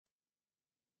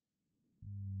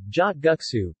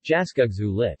Jat-guksu,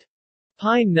 Jat-guksu lit.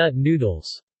 Pine nut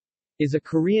noodles, is a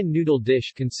Korean noodle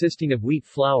dish consisting of wheat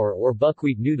flour or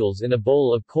buckwheat noodles in a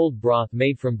bowl of cold broth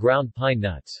made from ground pine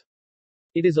nuts.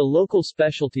 It is a local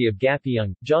specialty of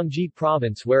Gapyeong, Gyeonggi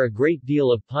Province, where a great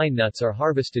deal of pine nuts are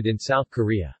harvested in South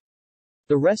Korea.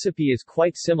 The recipe is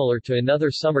quite similar to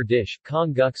another summer dish,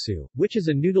 conduction, which is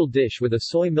a noodle dish with a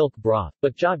soy milk broth,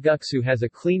 but Jat-guksu has a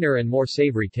cleaner and more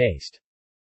savory taste.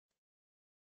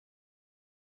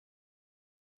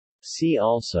 See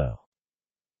also: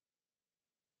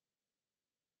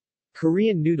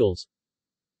 Korean noodles,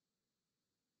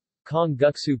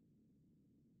 conduction,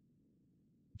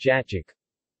 jjajang.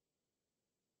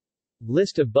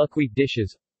 List of buckwheat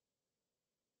dishes.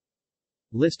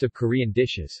 List of Korean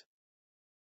dishes.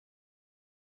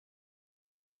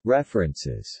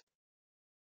 References.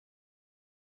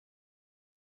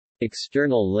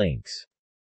 External links.